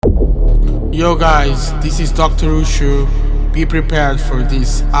Yo guys, this is Dr. Ushūu. Be prepared for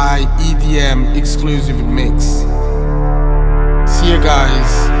this iEDM exclusive mix. See you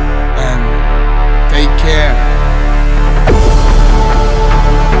guys and take care.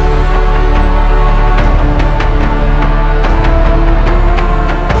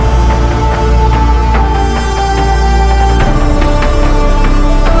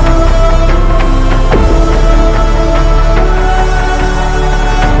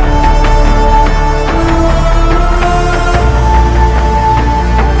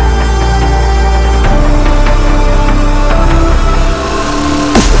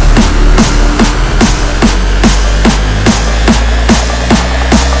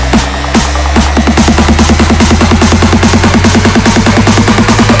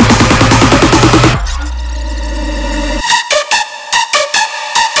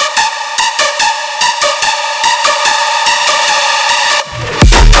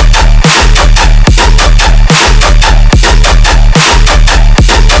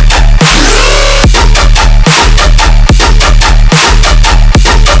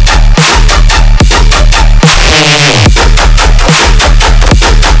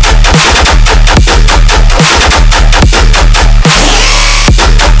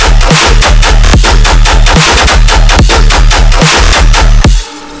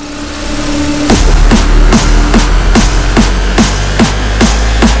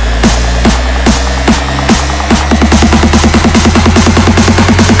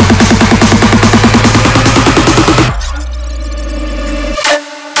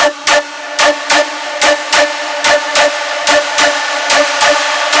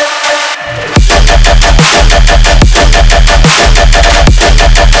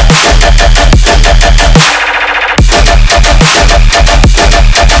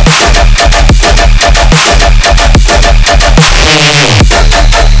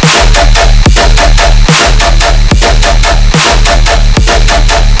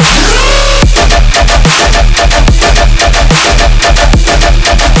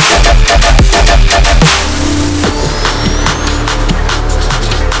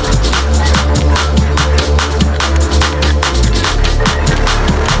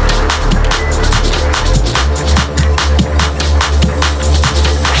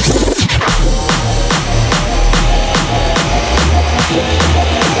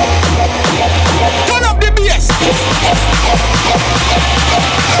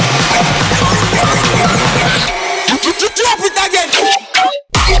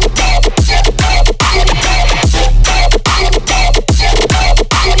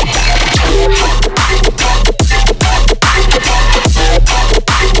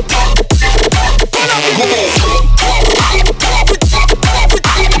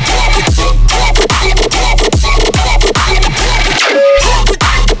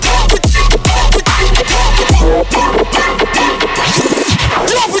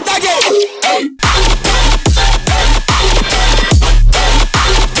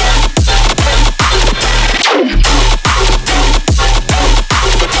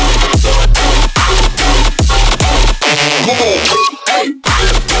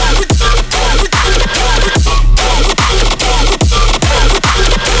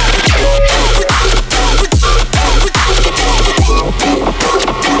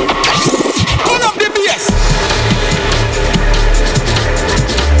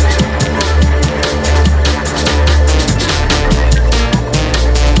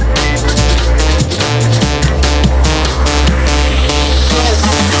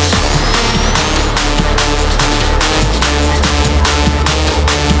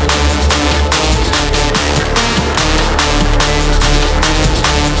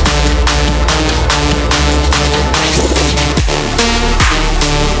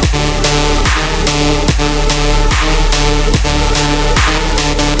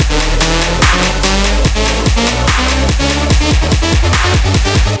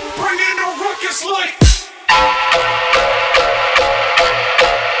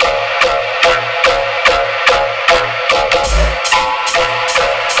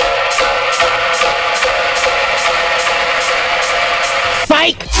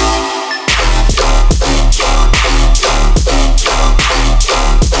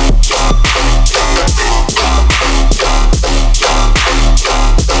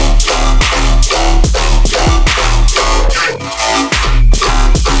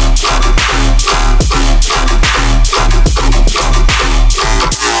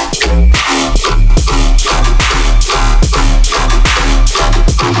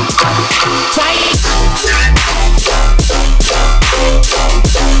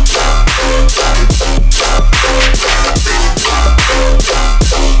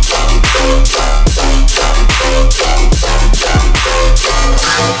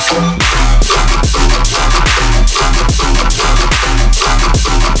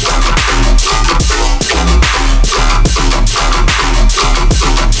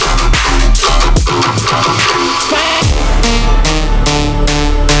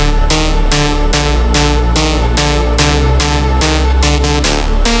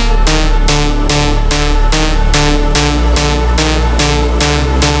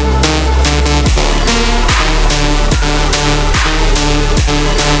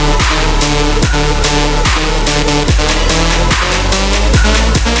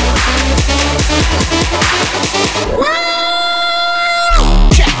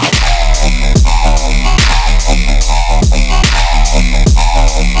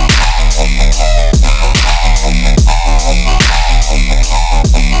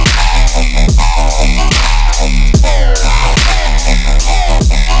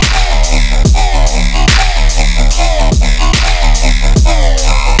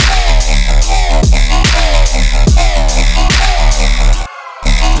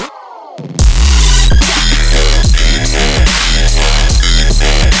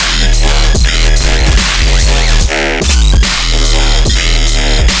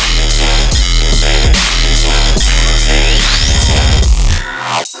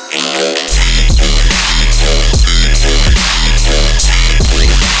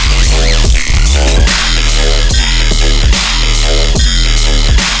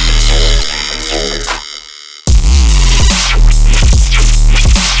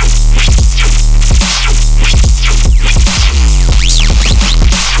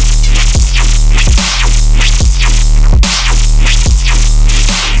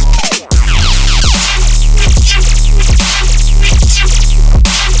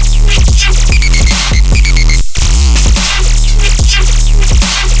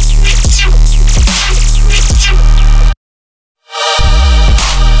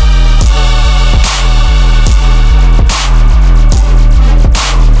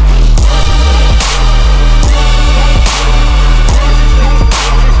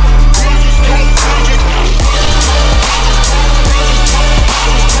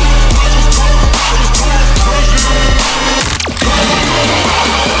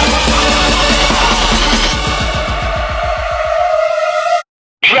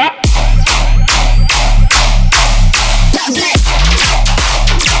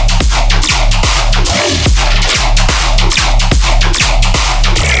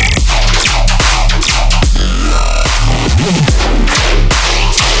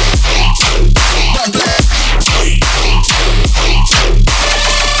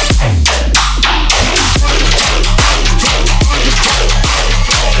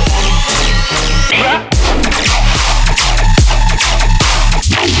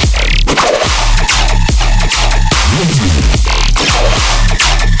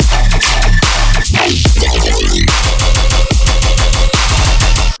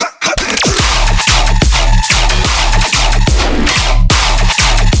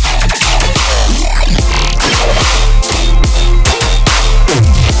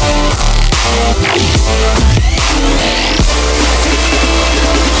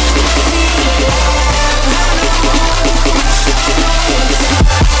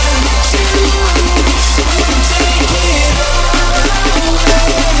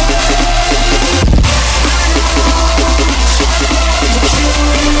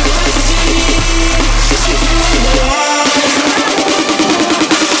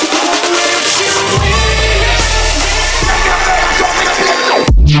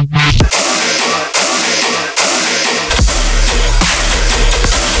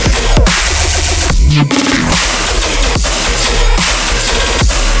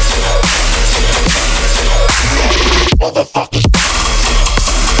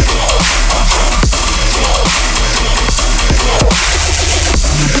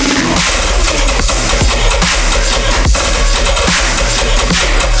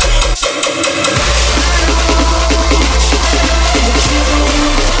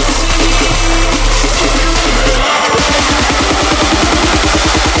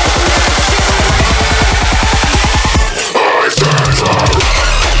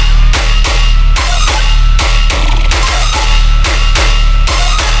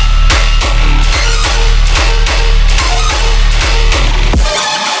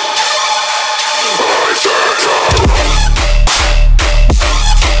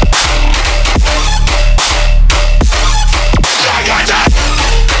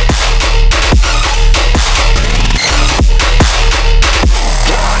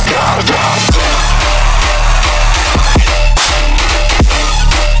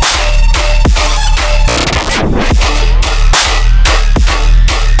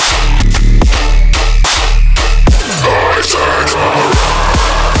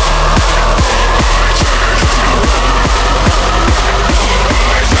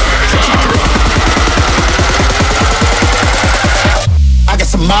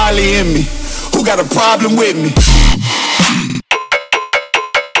 Molly in me, who got a problem with me?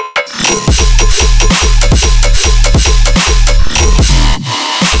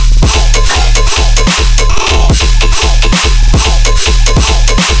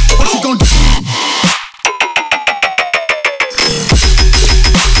 What you gonna do?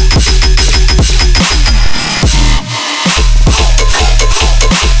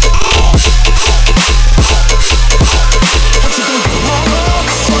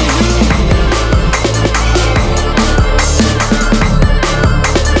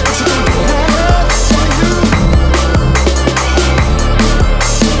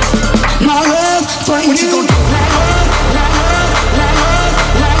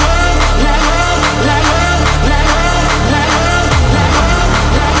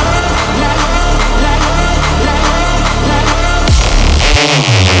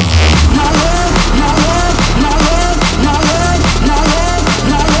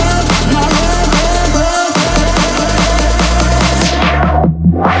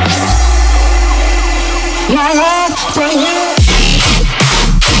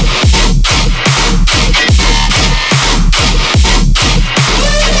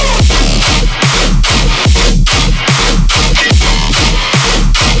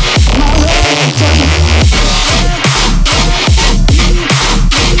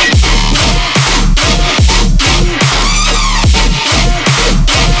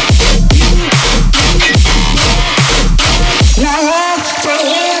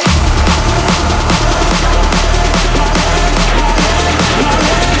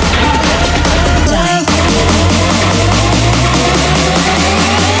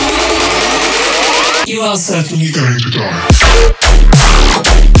 You are certainly going to die.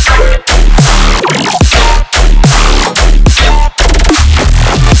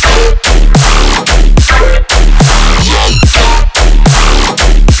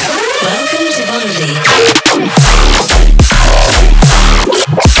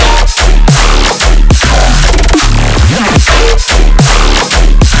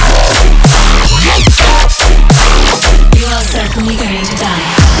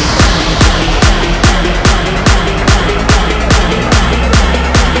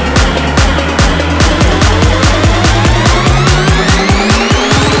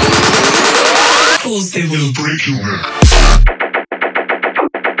 They will break your neck.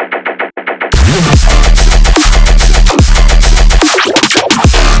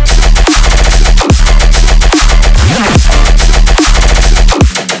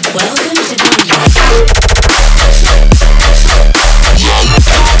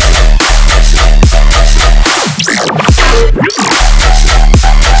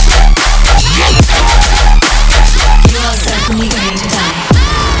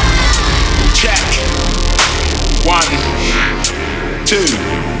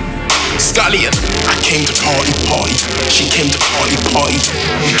 Scullion. I came to party. She came to party.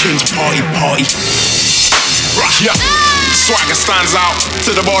 We came to party. Yeah. Swagger stands out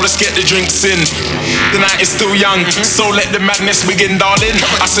to the bar, let's get the drinks in. The night is still young, so let the madness begin, darling.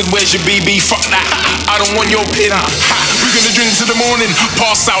 I said, where's your BB? Fuck that, I don't want your pin. We're gonna drink to the morning,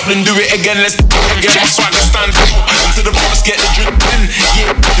 pass out and do it again. Let's get my swagger stand out to the bar, let's get the drink in.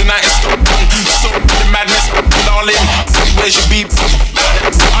 Yeah, the night is still young, so let the madness begin, darling. Where's your BB?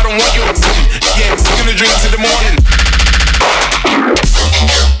 I don't want your pin. Yeah, we're gonna drink to the morning.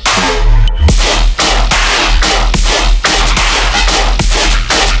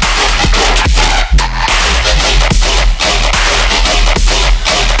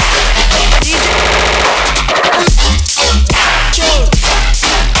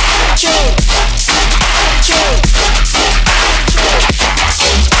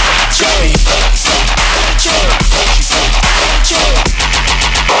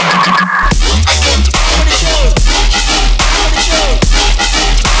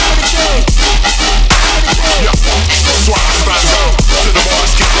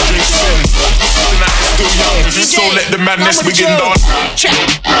 madness begin down. Check.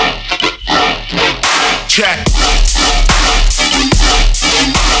 Check.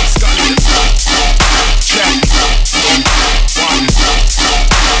 Scully. Check. 1, 2.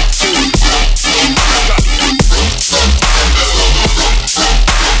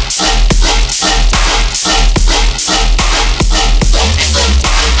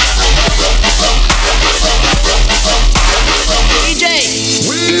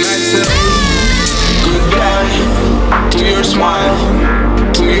 To your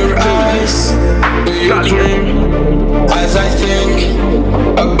smile, to your eyes, to your dream. As I think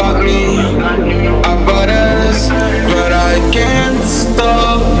about me, about us, but I can't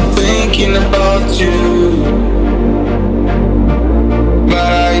stop thinking about you.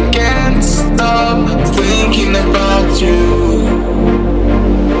 But I can't stop thinking about you.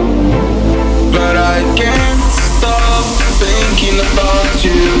 But I can't stop thinking about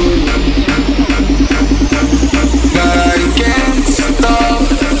you. But I can't stop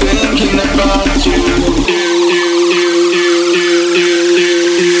thinking about you.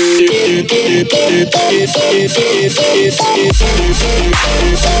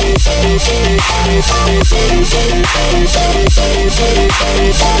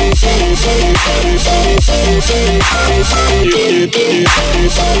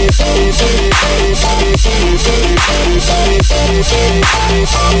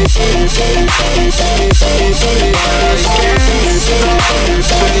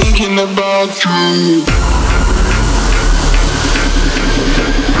 Thinking about you.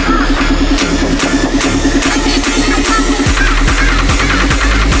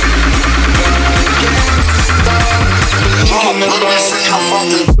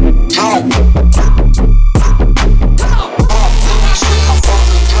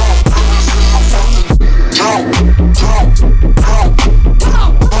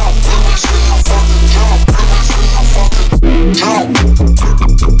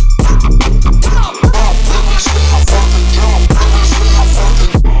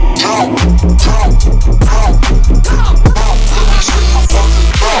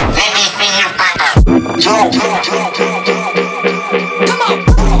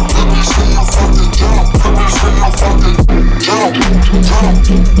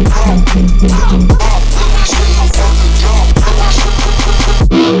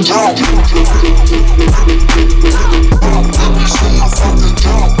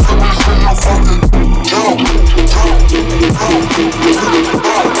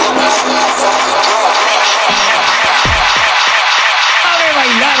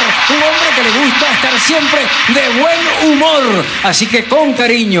 Siempre de buen humor, así que con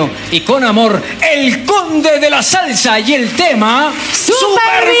cariño y con amor, el conde de la salsa y el tema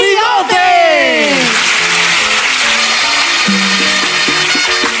Super Bigote.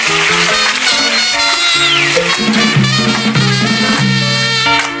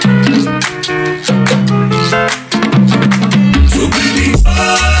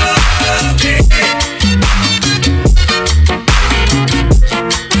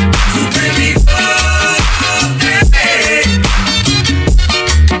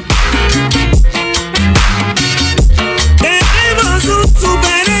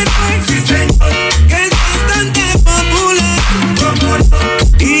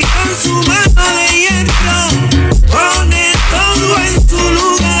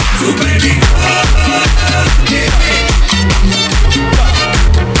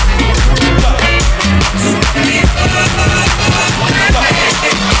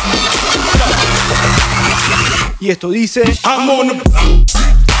 Y esto dice: I'm on the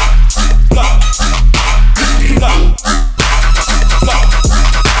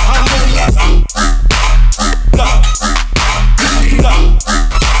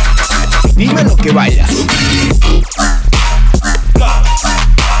dime lo que vaya.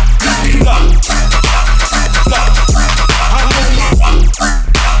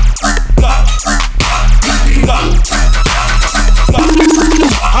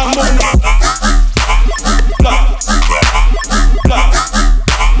 I'm on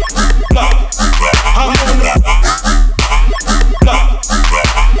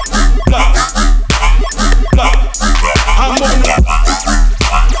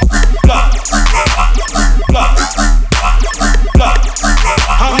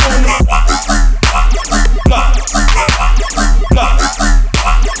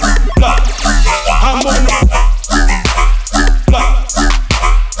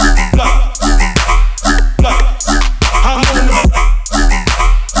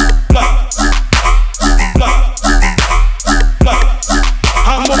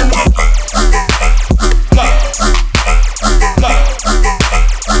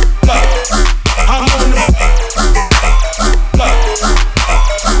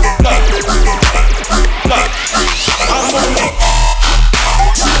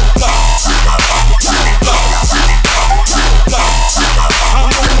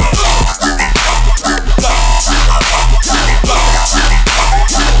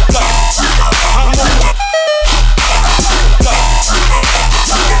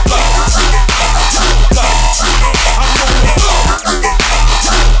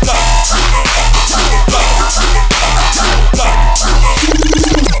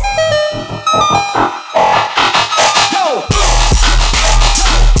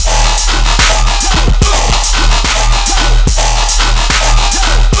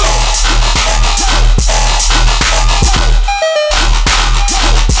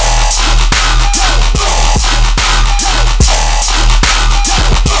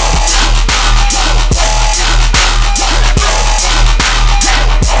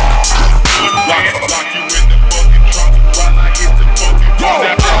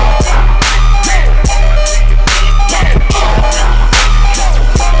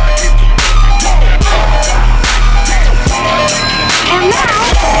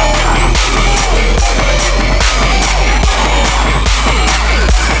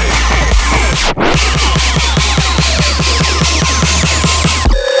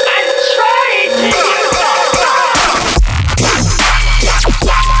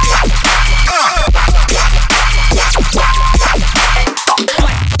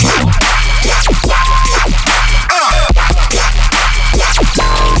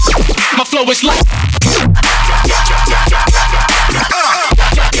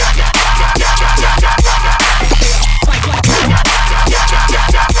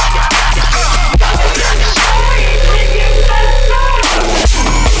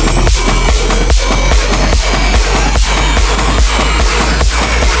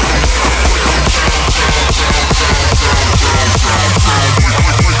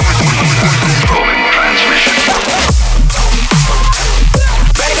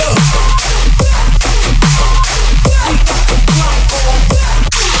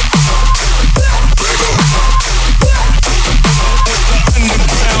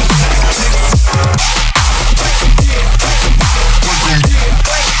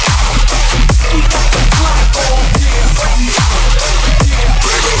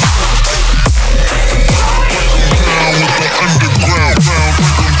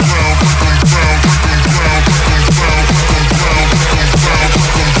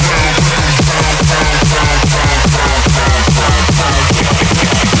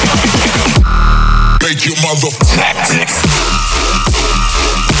make you motherfucker.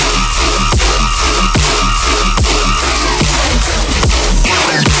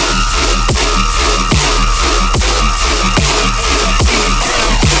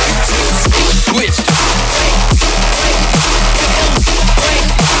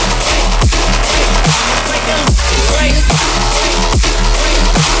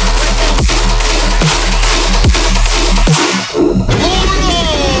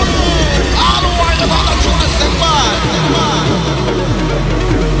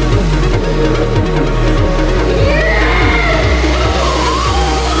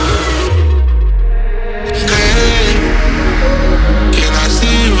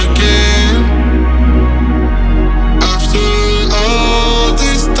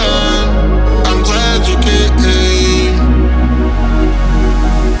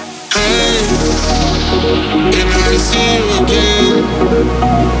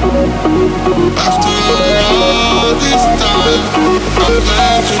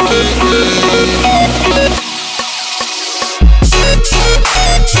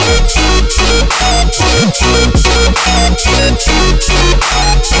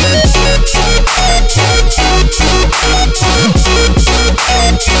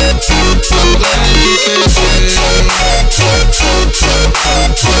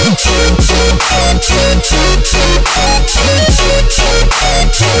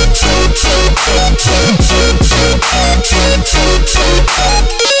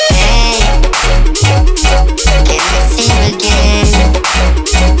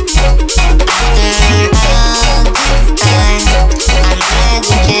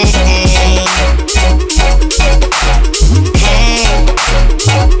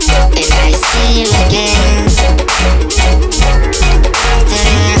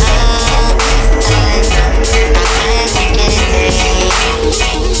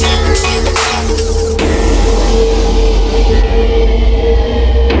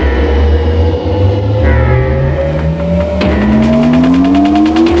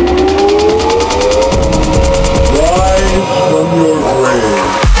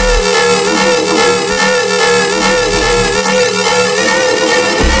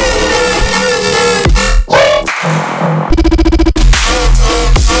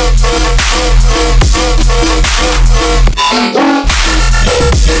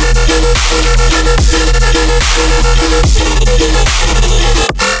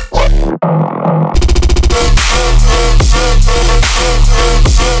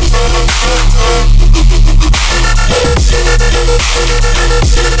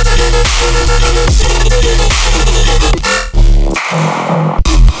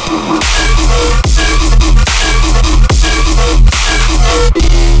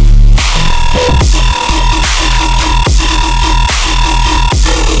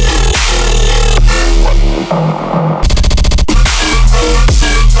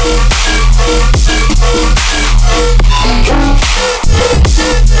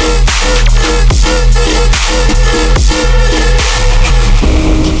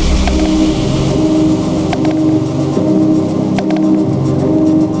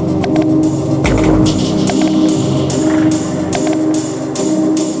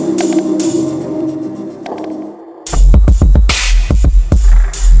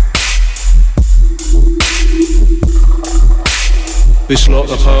 This lot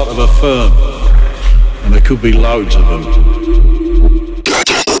are part of a firm, and there could be loads of them.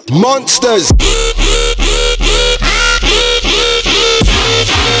 Monsters!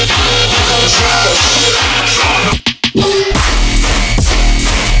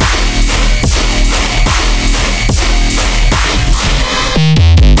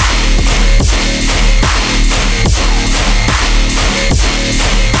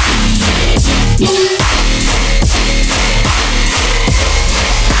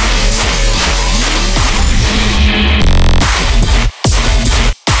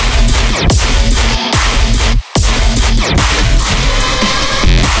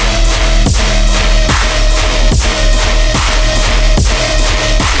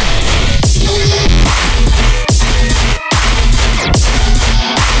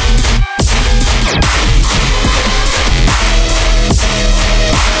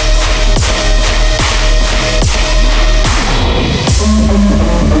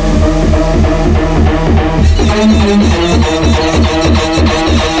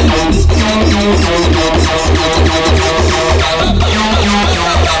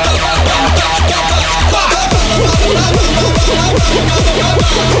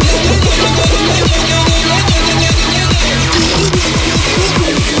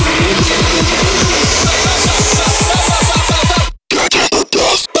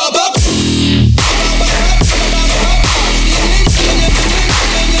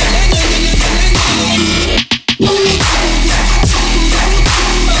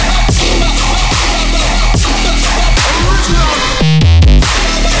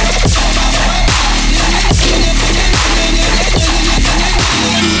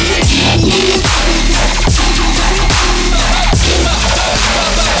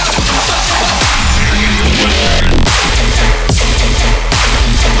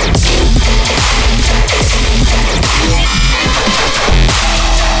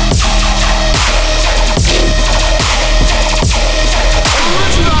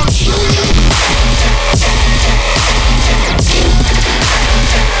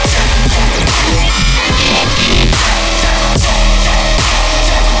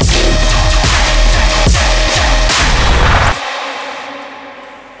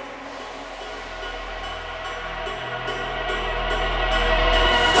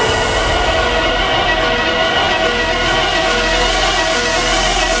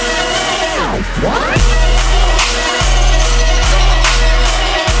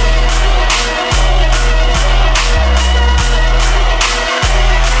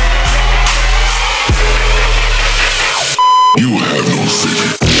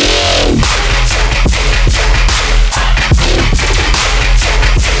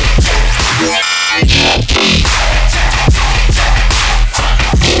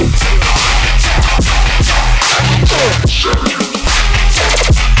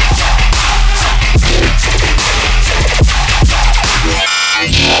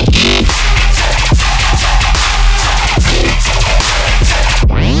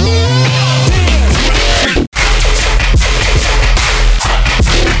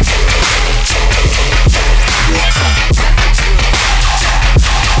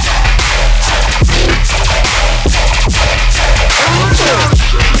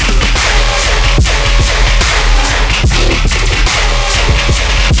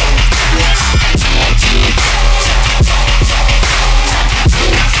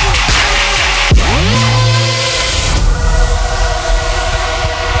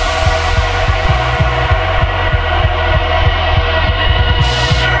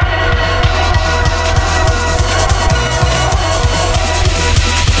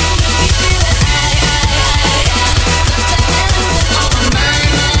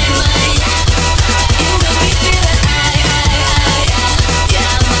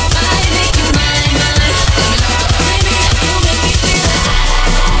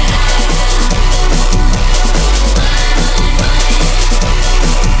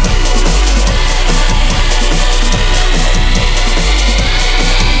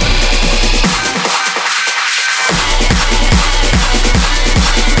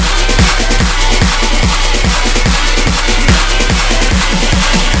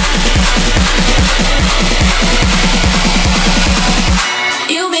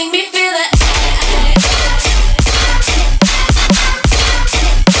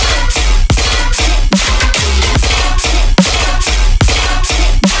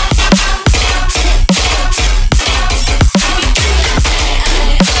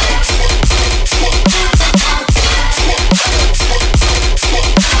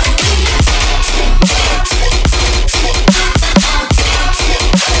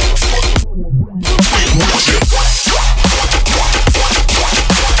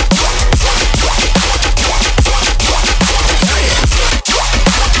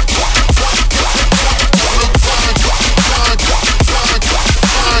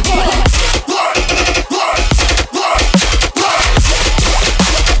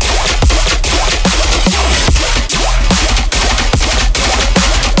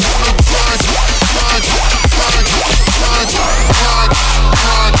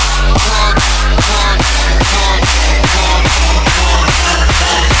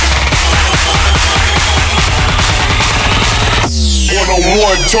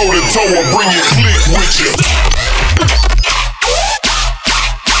 toe to toe or bring your click with you.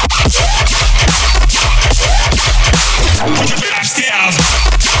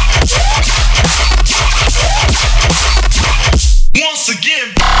 Once again.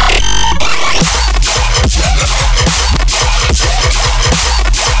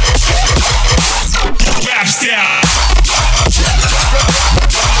 Rap style.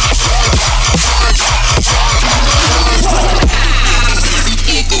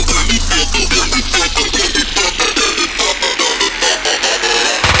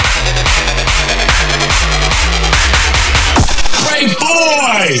 Great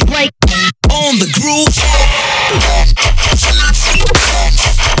boy. Like on the groove.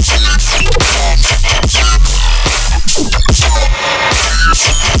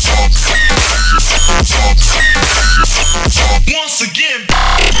 Once again.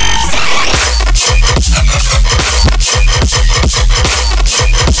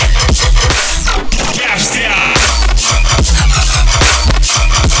 Rap style.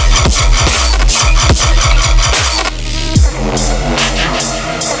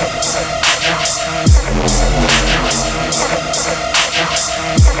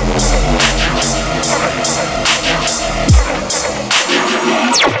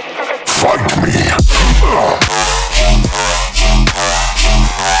 Fight me.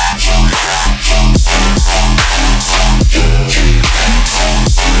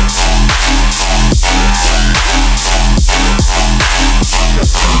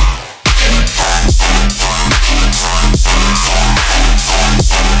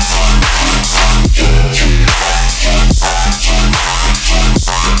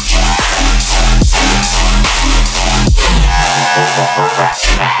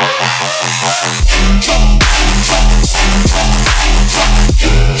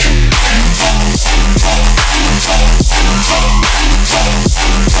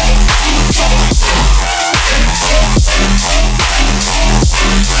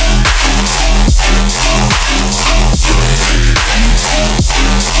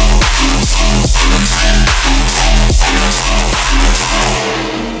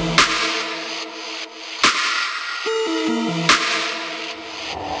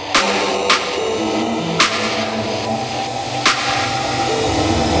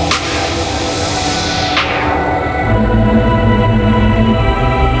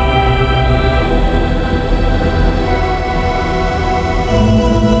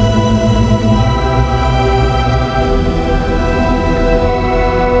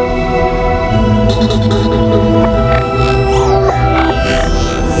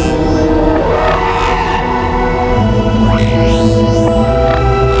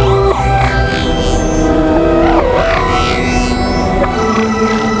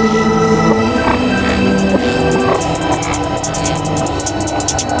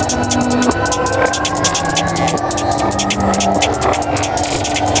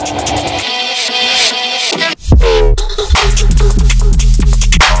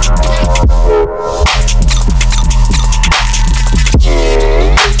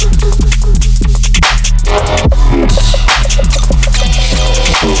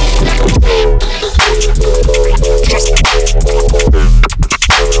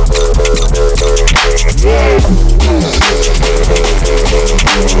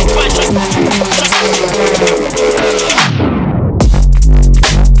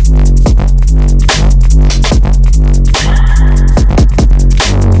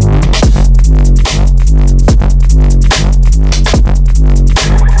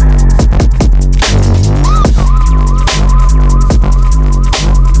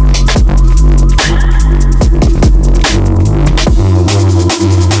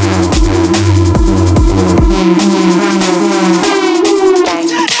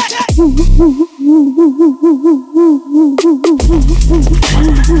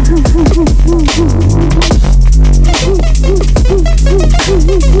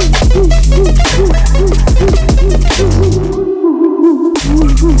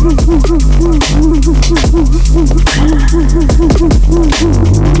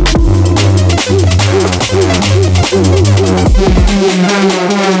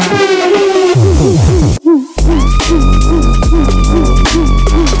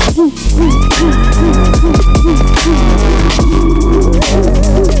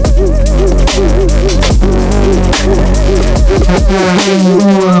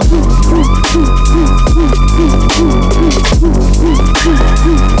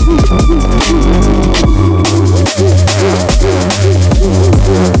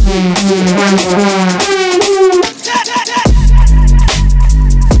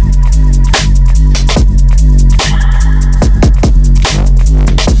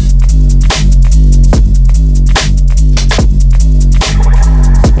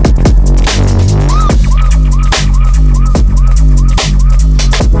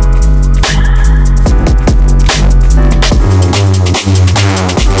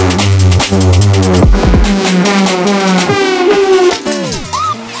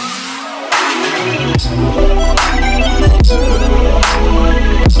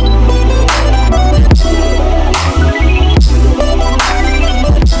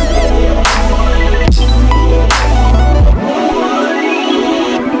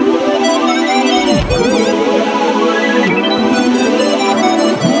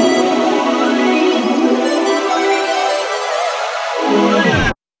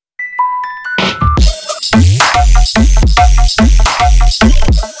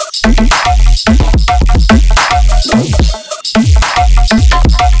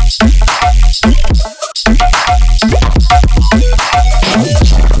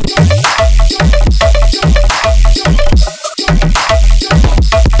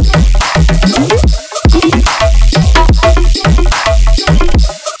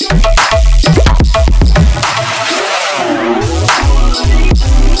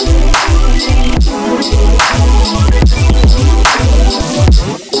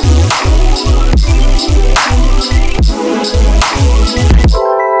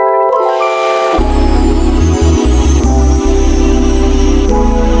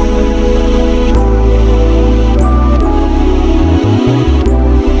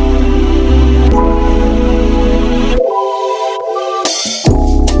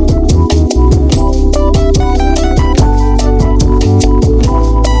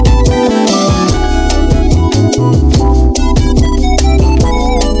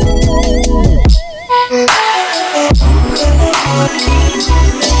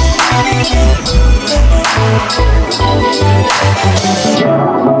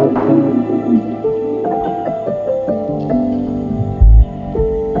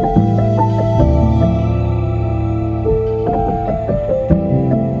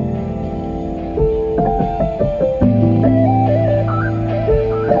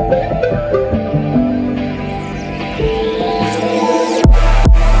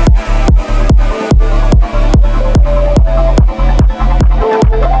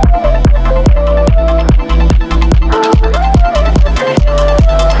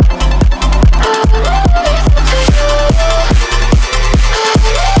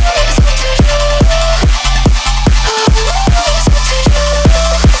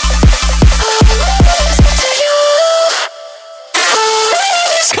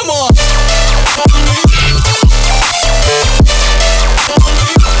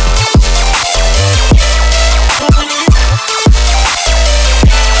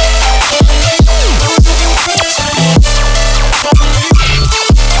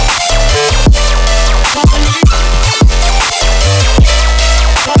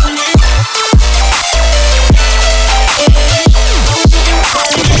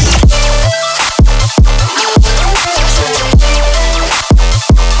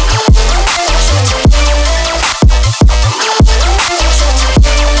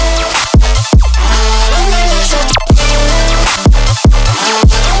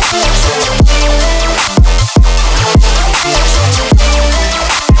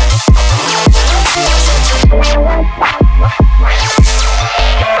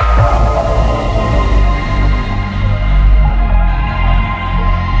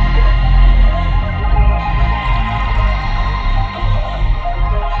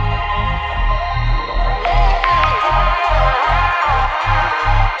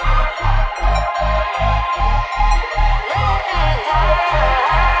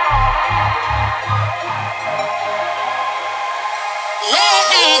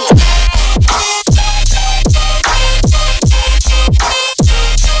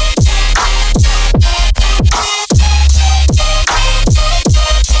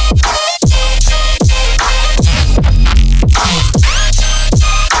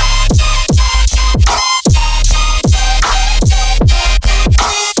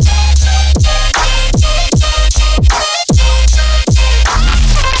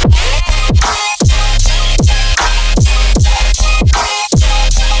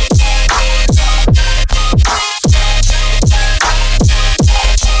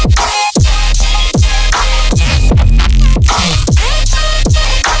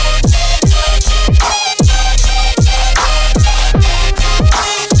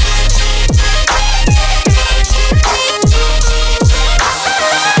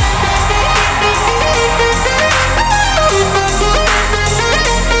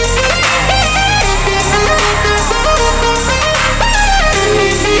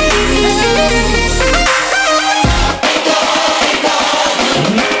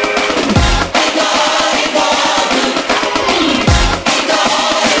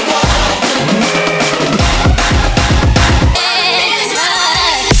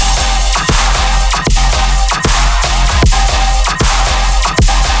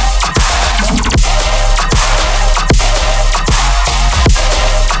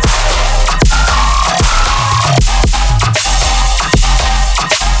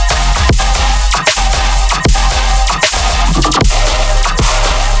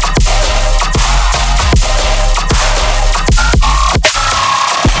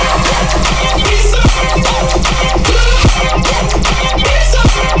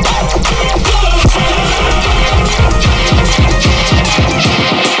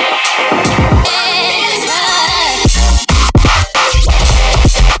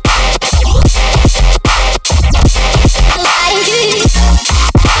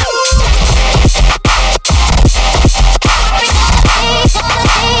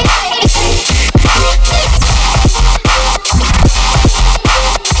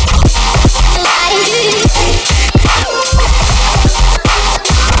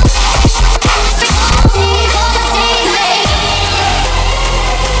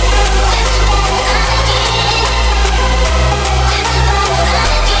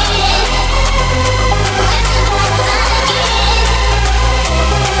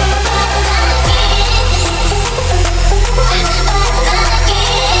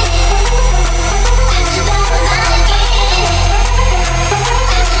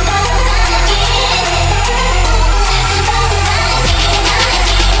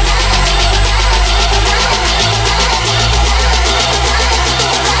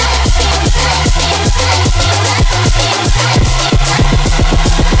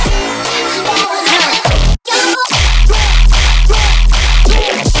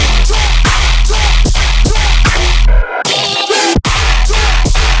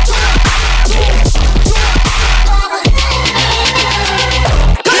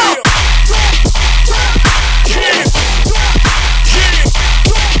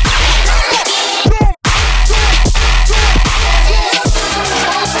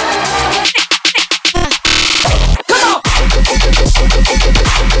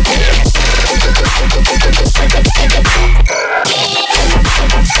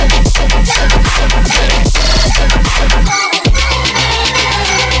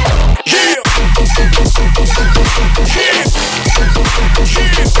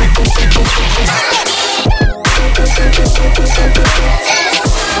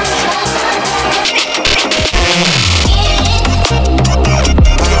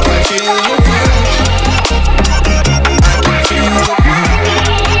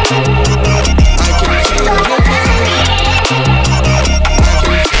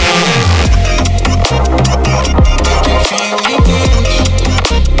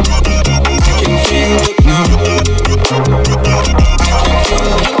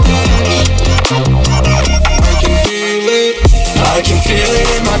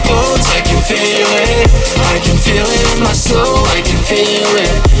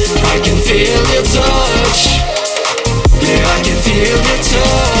 I can feel your touch. Yeah, I can feel your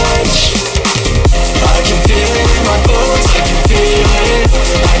touch. I can feel it in my bones. I can feel it.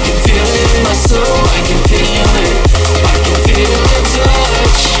 I can feel it in my soul. I can feel it. I can feel your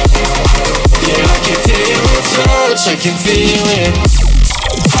touch. Yeah, I can feel your touch. I can feel it.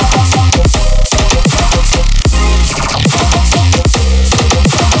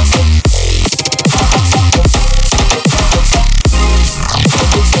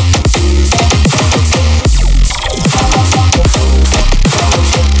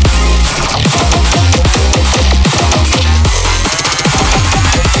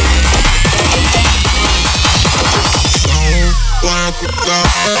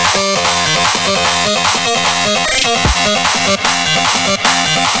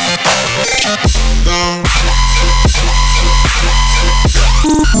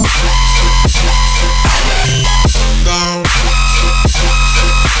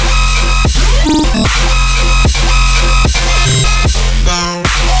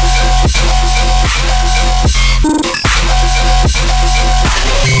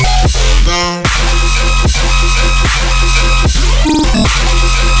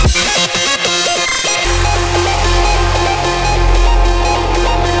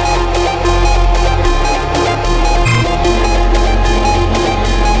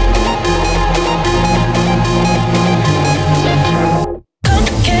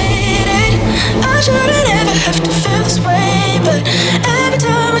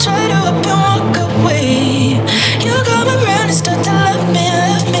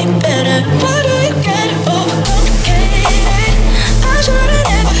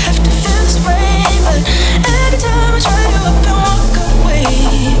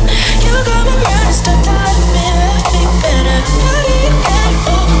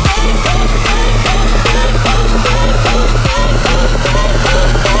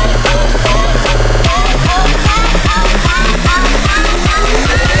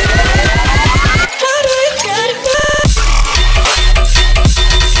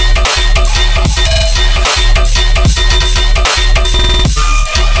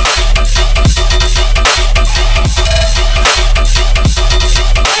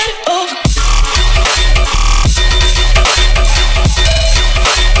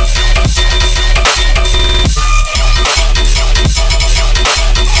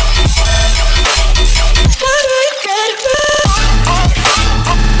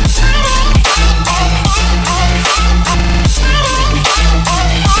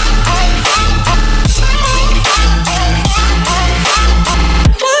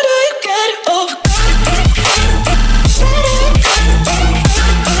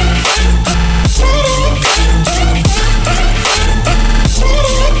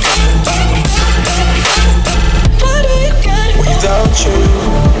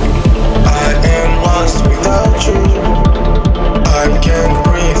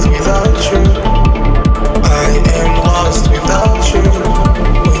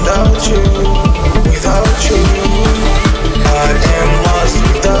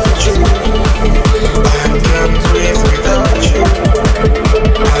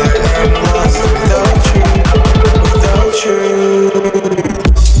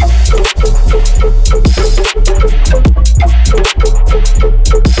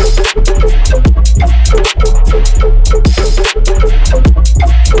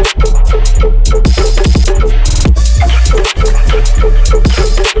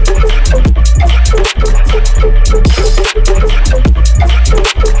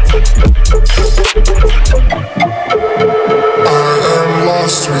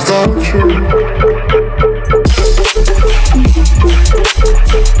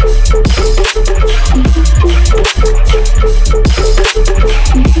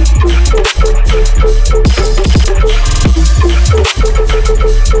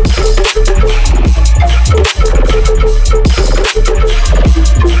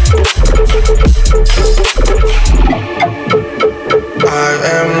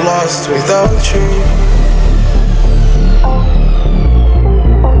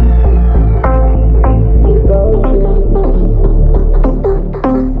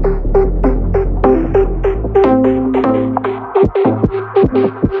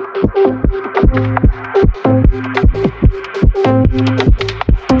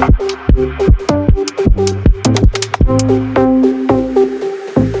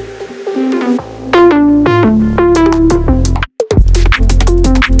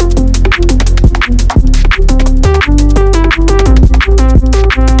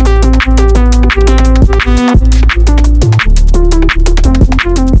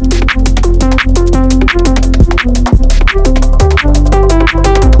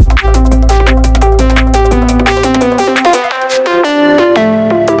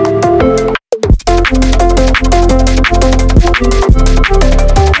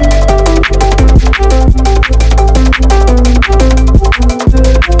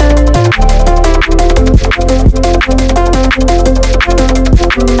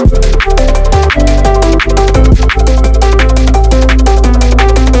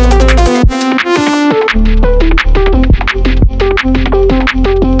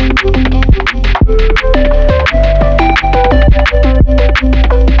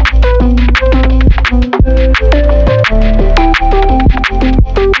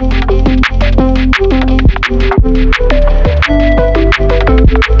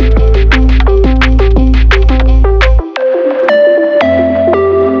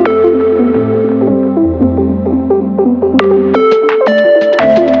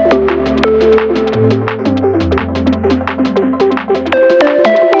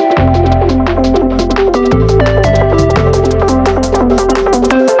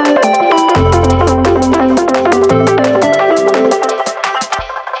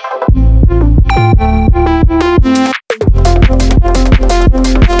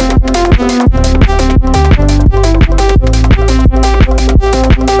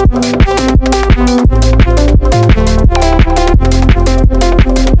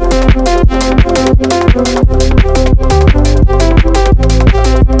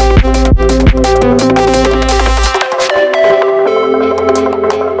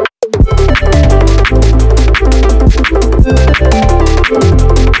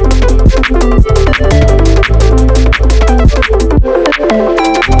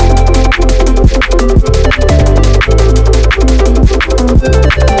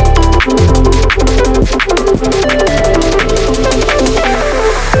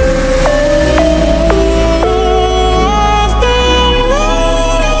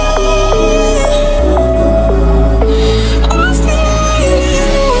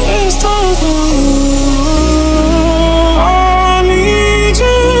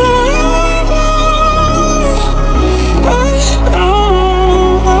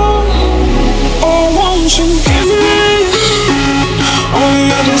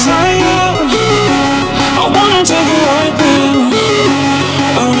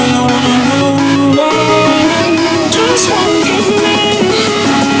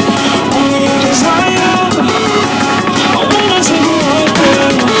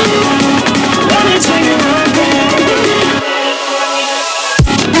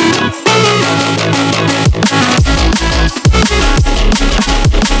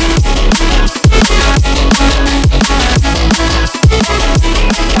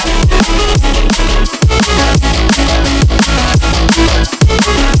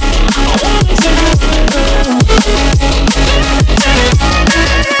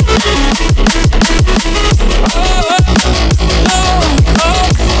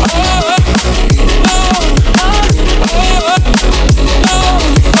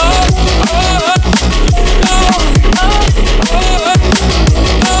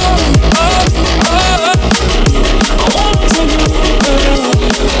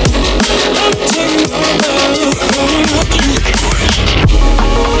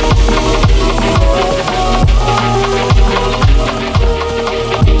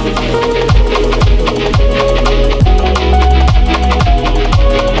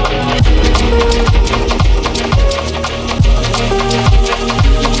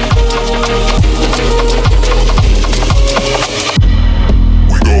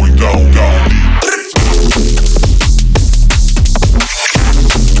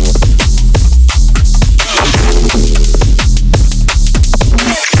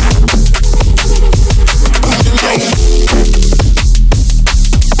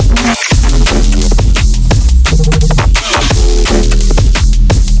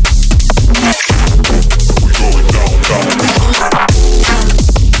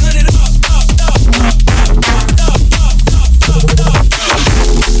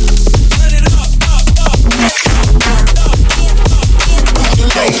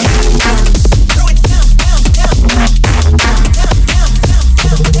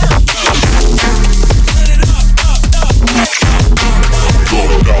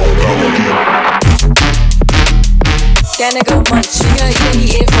 That nigga munch, nigga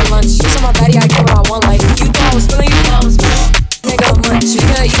eat it for lunch. Bitch on my body, I get what I want. Like you thought I was feeling you. Nigga munch,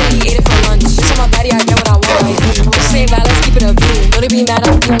 nigga eat it for lunch. Bitch on my body, I get what I want. Like I'm saying, but let's keep it a beam. Don't be mad,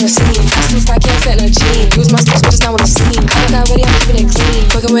 I'll be on the scene. I still I can't fit in a jean. Use my stuff, but it's not what I'm seeing. I got that ready, I'm keeping it clean.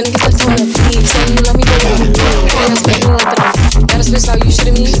 Fucking with niggas that's on the theme. Saying you love me, but you don't mean. That's making me like that. Gotta switch how you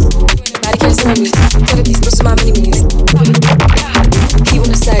shitting me. Body can't see me. Get these bitches my mini me's. Keep on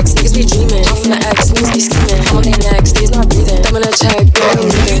the sex, niggas be dreaming. I'm from the X, niggas be scheming. I'm on their necks, they's not breathing. I'm in a check, girl, I'm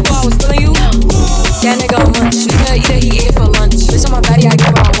leaving. You thought I was feeling you? That nigga munch, nigga eat it for lunch. Bitch on my body, I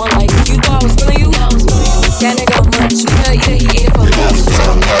get what I want. Like you thought I was feeling you? That nigga munch, nigga eat it for lunch.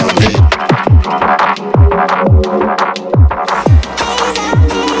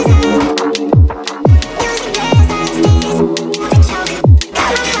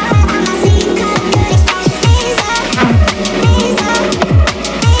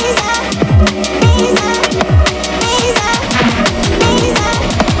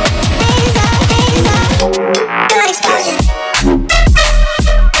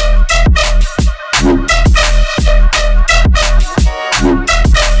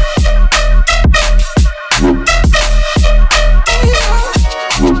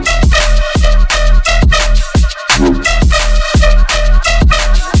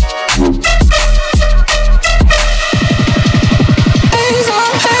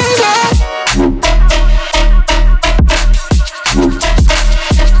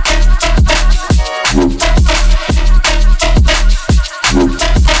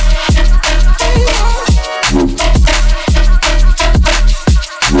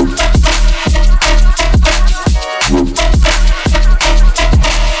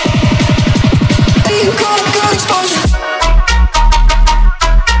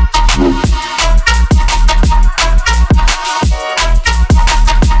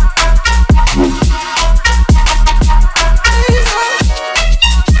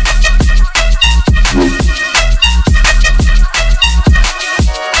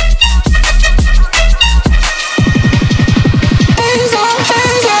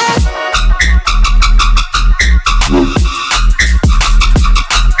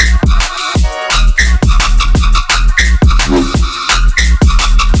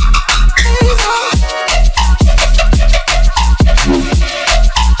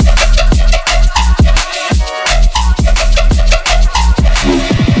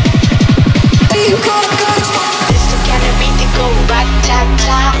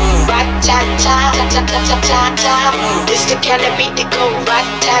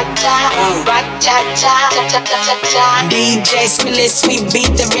 DJ Skillest, we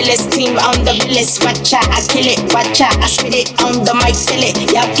beat the realest team on the realest. Watch out, I kill it, watch out, I spit it on the mic, sell it.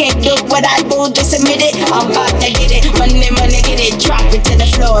 Y'all can't do what I do, just admit it. I'm about to get it, money, get it. Drop it to the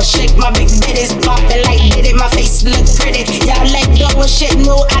floor, shake my big bitties, poppin' like did it. My face look pretty, y'all let go of shit,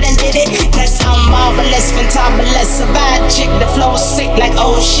 no, I done did it. Cause I'm marvelous, fantabulous, a bad chick. The flow sick like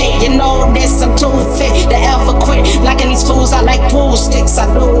oh shit, you know this, I'm too fit to ever quit. Locking these fools, I like pool sticks. I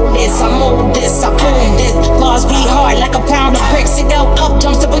do this, I move this, I prove this. Bars be hard like a pound of bricks. It go up,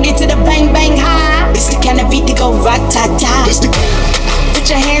 jumps to boogie to the bang bang high. It's the kind of beat to go rat-ta-ta. Put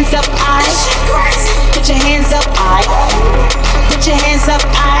your hands up, I. Put your hands up, I. Put your hands up,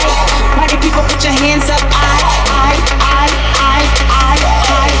 I. Party people, put your hands up, I.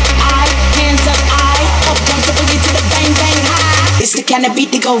 Hands up, I. Up, jumps to boogie to the bang bang high. It's the kind of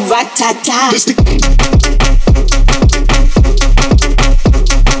beat to go rat-ta-ta.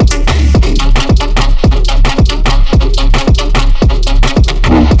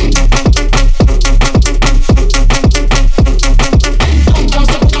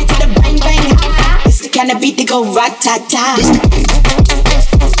 Kinda beat to go rat-ta-ta.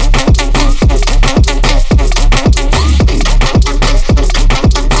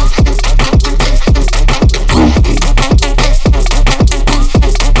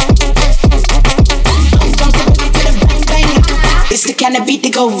 It's the kind of beat to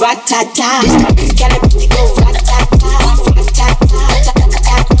go rat-ta-ta. Kinda beat to go rat-ta-ta.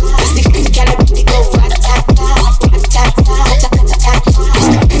 It's the kind of beat to go rat-ta-ta.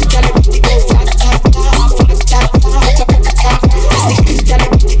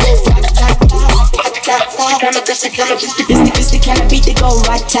 It's the kind of beat to go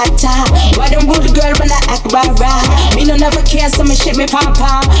rat-ta-ta. Why don't rule the girl when I act rah-rah? Me no never care, so me shit me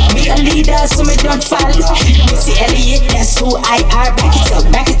pom-pom. Me a leader, so me don't fall. Missy Elliott, that's who I are.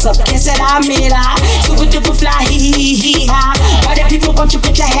 Back it up, kiss it, I made her. Super duper fly, hee-hee-hee-ha. Why the people want you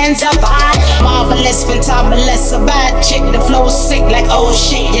put your hands up high? Marvelous, fantabulous, a bad chick. The flow sick like oh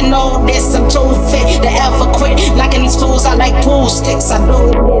shit. You know this, I'm too fit to ever quit. Locking these fools, I like pool sticks. I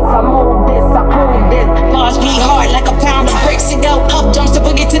do this, I move this, I prove this. Bars be hard like a pound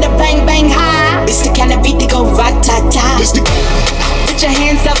Put your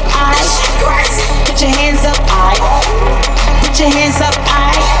hands up, put your hands up, put your hands up,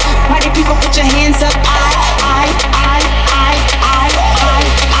 party people, put your hands up,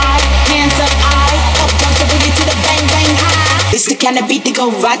 hands up, up, bump the booty to the bang bang high. It's the kind of beat that go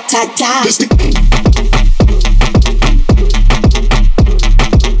rat-ta-ta.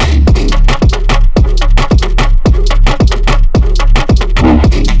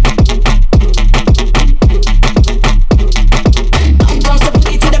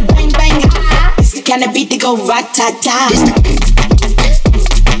 Kind of beat to go rat-ta-ta.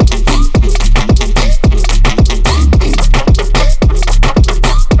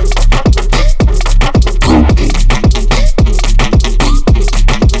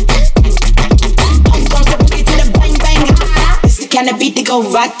 It's the kind of beat to go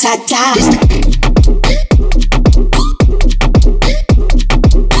rat-ta-ta.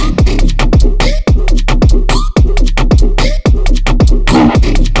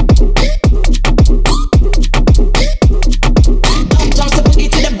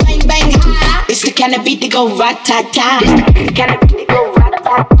 Can a beat to go rat-ta-ta? Can a beat to go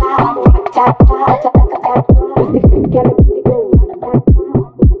rat-ta-ta?